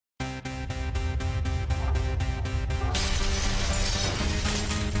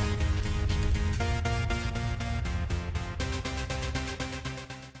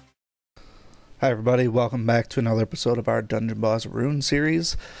Hi everybody, welcome back to another episode of our Dungeon Boss Rune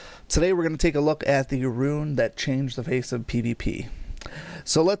series. Today we're going to take a look at the rune that changed the face of PvP.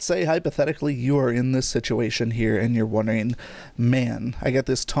 So let's say hypothetically you are in this situation here and you're wondering, man, I got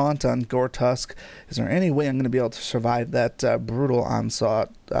this taunt on Gortusk, is there any way I'm going to be able to survive that brutal onslaught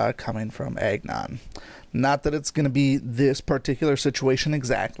coming from Agnon? Not that it's going to be this particular situation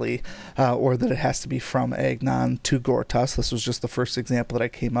exactly, or that it has to be from Agnon to Gortusk. This was just the first example that I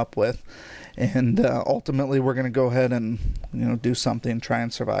came up with. And ultimately we're going to go ahead and do something, try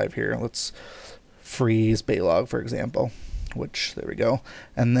and survive here. Let's freeze Balog, for example, which, there we go.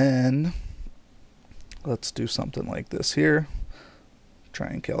 And then let's do something like this here. Try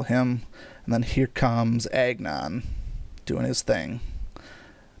and kill him. And then here comes Agnon doing his thing.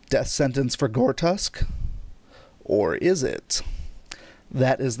 Death sentence for Gortusk? Or is it?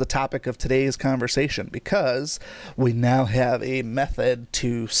 That is the topic of today's conversation, because we now have a method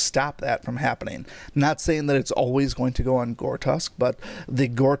to stop that from happening. Not saying that it's always going to go on Gortusk, but the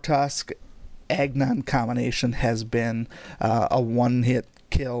Gortusk Agnon combination has been a one-hit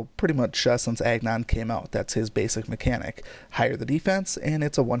kill pretty much since Agnon came out. That's his basic mechanic. Higher the defense, and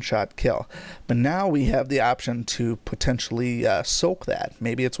it's a one-shot kill. But now we have the option to potentially soak that.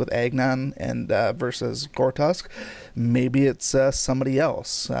 Maybe it's with Agnon and versus Gortusk. Maybe it's somebody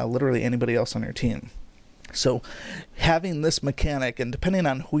else, literally anybody else on your team. So having this mechanic, and depending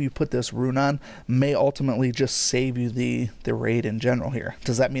on who you put this rune on, may ultimately just save you the raid in general here.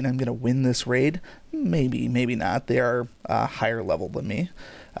 Does that mean I'm going to win this raid? Maybe, maybe not. They are higher level than me.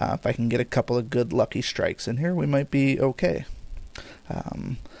 If I can get a couple of good lucky strikes in here, we might be okay.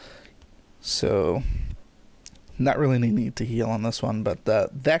 So not really any need to heal on this one, but the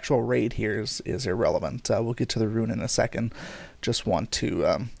actual raid here is irrelevant. We'll get to the rune in a second. Just want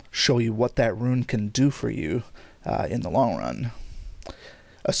to show you what that rune can do for you in the long run,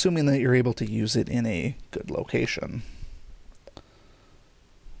 assuming that you're able to use it in a good location.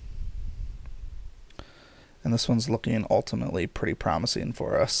 And this one's looking ultimately pretty promising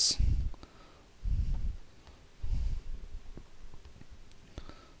for us.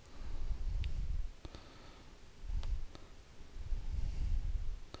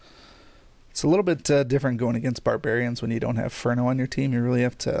 It's a little bit different going against barbarians when you don't have Furno on your team. You really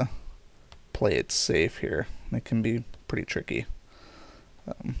have to play it safe here. It can be pretty tricky.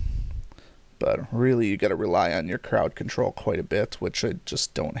 But really you got to rely on your crowd control quite a bit, which I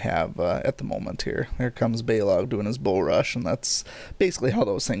just don't have at the moment here. Here comes Balog doing his bull rush, and that's basically how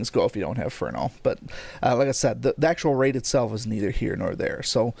those things go if you don't have Furno. But like I said, the actual raid itself is neither here nor there.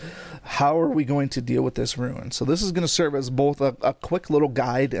 So how are we going to deal with this rune? So this is going to serve as both a quick little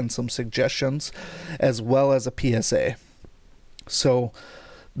guide and some suggestions, as well as a PSA. So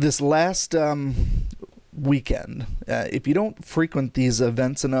this last weekend, if you don't frequent these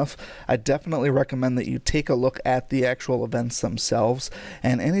events enough, I definitely recommend that you take a look at the actual events themselves.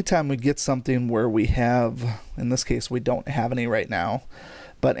 And anytime we get something where we have, in this case we don't have any right now,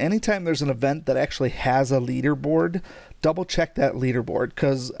 but anytime there's an event that actually has a leaderboard, double check that leaderboard,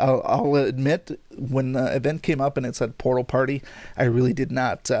 because I'll admit, when the event came up and it said Portal Party, I really did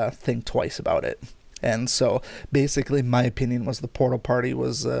not think twice about it. And so basically my opinion was the Portal Party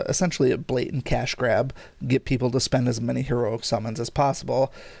was essentially a blatant cash grab, get people to spend as many heroic summons as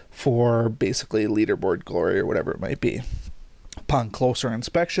possible for basically leaderboard glory or whatever it might be. Upon closer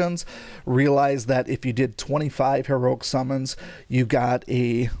inspections, realized that if you did 25 heroic summons, you got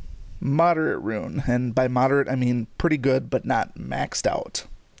a moderate rune. And by moderate, I mean pretty good, but not maxed out.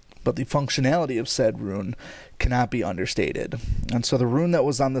 But the functionality of said rune cannot be understated. And so the rune that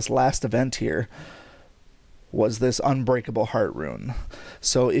was on this last event here was this Unbreakable Heart rune.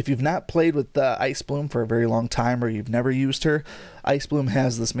 So if you've not played with Ice Bloom for a very long time, or you've never used her, Ice Bloom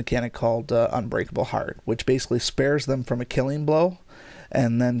has this mechanic called Unbreakable Heart, which basically spares them from a killing blow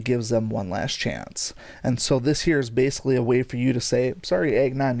and then gives them one last chance. And so this here is basically a way for you to say, sorry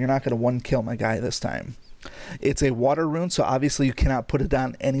Agnon, you're not going to one kill my guy this time. It's a water rune, so obviously you cannot put it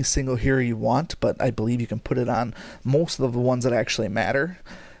on any single hero you want, but I believe you can put it on most of the ones that actually matter.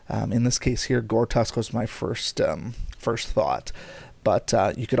 In this case here, Gortusk was my first thought. But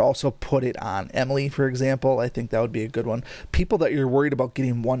you could also put it on Emily, for example. I think that would be a good one. People that you're worried about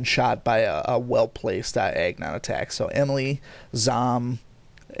getting one shot by a well-placed Agnon attack. So Emily, Zom,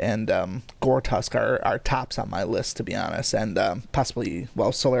 and Gortusk are tops on my list, to be honest. And possibly,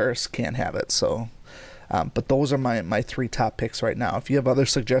 well, Solaris can have it, so... but those are my three top picks right now. If you have other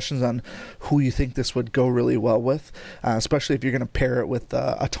suggestions on who you think this would go really well with, especially if you're going to pair it with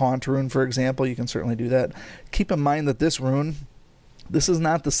a taunt rune, for example, you can certainly do that. Keep in mind that this rune, this is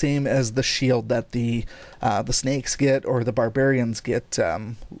not the same as the shield that the snakes get or the barbarians get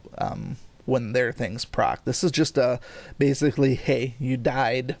when their things proc. This is just basically, hey, you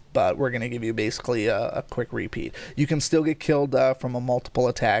died, but we're going to give you basically a quick repeat. You can still get killed from a multiple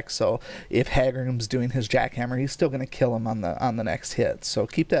attack, so if Hagrim's doing his jackhammer, he's still going to kill him on the next hit. So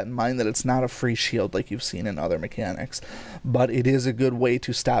keep that in mind, that it's not a free shield like you've seen in other mechanics, but it is a good way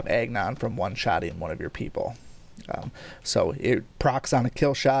to stop Agnon from one-shotting one of your people. So it procs on a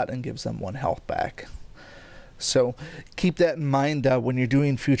kill shot and gives them 1 health back. So keep that in mind when you're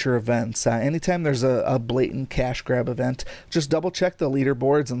doing future events. Anytime there's a blatant cash grab event, just double check the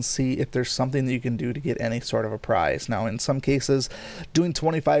leaderboards and see if there's something that you can do to get any sort of a prize. Now, in some cases, doing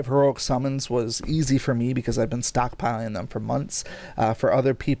 25 heroic summons was easy for me because I've been stockpiling them for months. For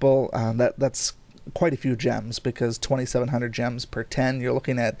other people, that's quite a few gems, because 2,700 gems per 10, you're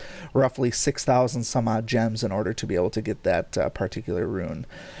looking at roughly 6,000 some odd gems in order to be able to get that particular rune.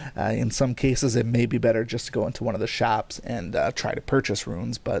 In some cases, it may be better just to go into one of the shops and try to purchase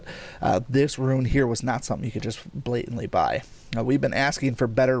runes, but this rune here was not something you could just blatantly buy. We've been asking for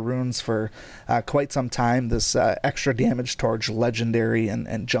better runes for quite some time, this extra damage towards legendary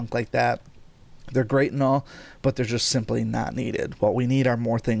and junk like that. They're great and all, but they're just simply not needed. What we need are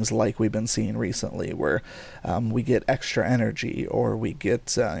more things like we've been seeing recently, where we get extra energy, or we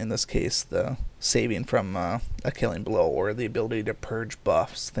get, in this case, the saving from a killing blow, or the ability to purge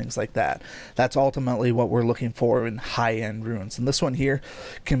buffs, things like that. That's ultimately what we're looking for in high-end runes. And this one here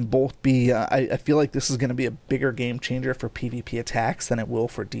can both be, I feel like this is going to be a bigger game changer for PvP attacks than it will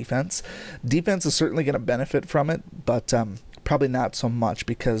for defense. Defense is certainly going to benefit from it, but probably not so much,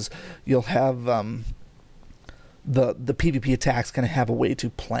 because you'll have the PvP attack's going to have a way to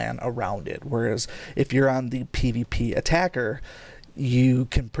plan around it, whereas if you're on the PvP attacker, you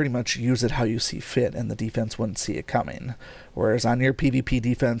can pretty much use it how you see fit, and the defense wouldn't see it coming. Whereas on your PvP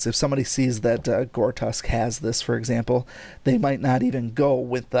defense, if somebody sees that Gortusk has this, for example, they might not even go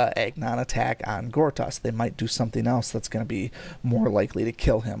with the Agnon attack on Gortusk. They might do something else that's going to be more likely to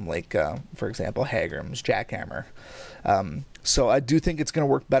kill him, like, for example, Hagrim's jackhammer. So I do think it's going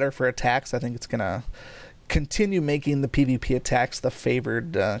to work better for attacks. I think it's going to continue making the PvP attacks the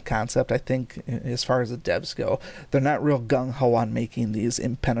favored concept. I think as far as the devs go, they're not real gung-ho on making these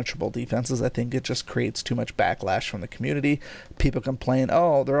impenetrable defenses. I think it just creates too much backlash from the community. People complain,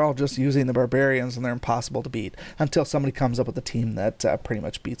 oh, they're all just using the barbarians and they're impossible to beat, until somebody comes up with a team that pretty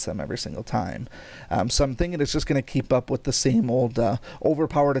much beats them every single time. So I'm thinking it's just going to keep up with the same old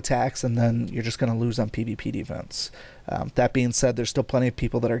overpowered attacks, and then you're just going to lose on PvP defense. That being said, there's still plenty of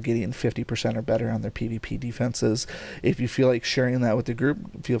people that are getting 50% or better on their PvP defenses. If you feel like sharing that with the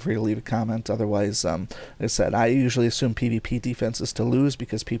group, feel free to leave a comment. Otherwise, like I said, I usually assume PvP defenses to lose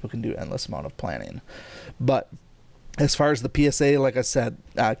because people can do endless amount of planning. But as far as the PSA, like I said,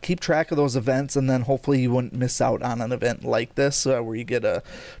 keep track of those events, and then hopefully you wouldn't miss out on an event like this where you get a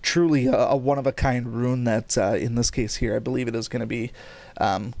truly a one-of-a-kind rune that, in this case here, I believe it is going to be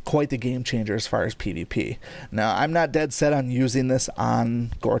quite the game changer as far as PvP. Now, I'm not dead set on using this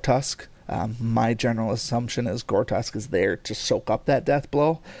on Gortusk. My general assumption is Gortusk is there to soak up that death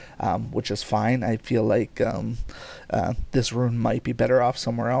blow, which is fine. I feel like this rune might be better off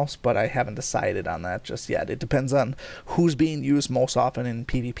somewhere else, but I haven't decided on that just yet. It depends on who's being used most often in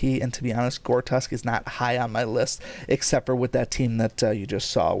PvP, and to be honest, Gortusk is not high on my list, except for with that team that you just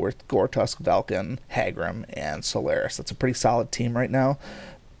saw, with Gortusk, Valken, Hagrim, and Solaris. That's a pretty solid team right now.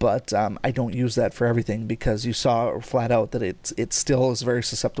 But I don't use that for everything, because you saw flat out that it still is very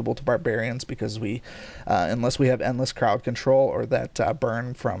susceptible to barbarians, because we, unless we have endless crowd control or that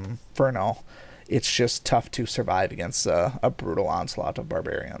burn from Inferno, it's just tough to survive against a brutal onslaught of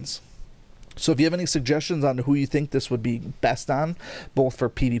barbarians. So if you have any suggestions on who you think this would be best on, both for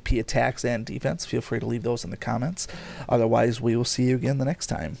PvP attacks and defense, feel free to leave those in the comments. Otherwise, we will see you again the next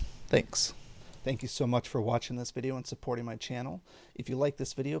time. Thanks. Thank you so much for watching this video and supporting my channel. If you like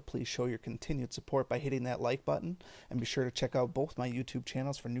this video, please show your continued support by hitting that like button, and be sure to check out both my YouTube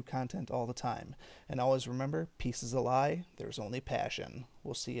channels for new content all the time. And always remember, peace is a lie, there's only passion.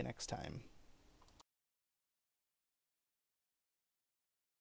 We'll see you next time.